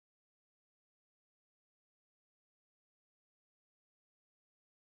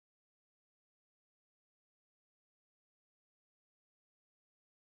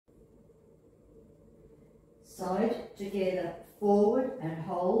Side together, forward and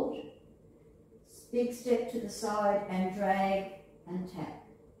hold. Big step to the side and drag and tap.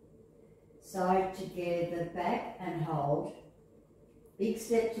 Side together, back and hold. Big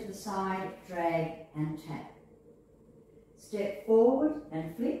step to the side, drag and tap. Step forward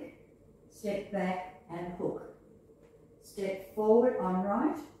and flick. Step back and hook. Step forward on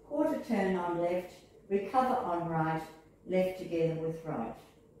right, quarter turn on left, recover on right, left together with right.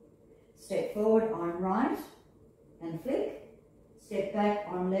 Step forward on right and flick. Step back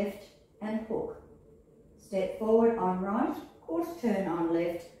on left and hook. Step forward on right, quarter turn on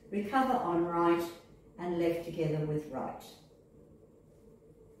left, recover on right and left together with right.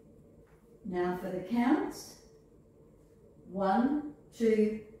 Now for the counts. 1,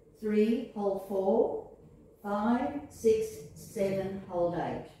 2, 3, hold 4. 5, 6, 7, hold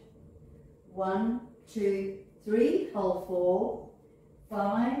 8. 1, 2, 3, hold 4.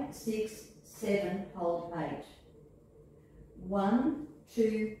 5, 6, 7, hold 8. 1,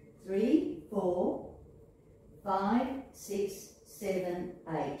 2, 3, 4. 5, 6, 7,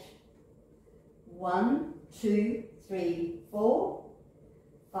 8. 1, 2, 3, 4.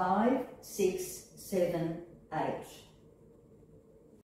 5, 6, 7, 8.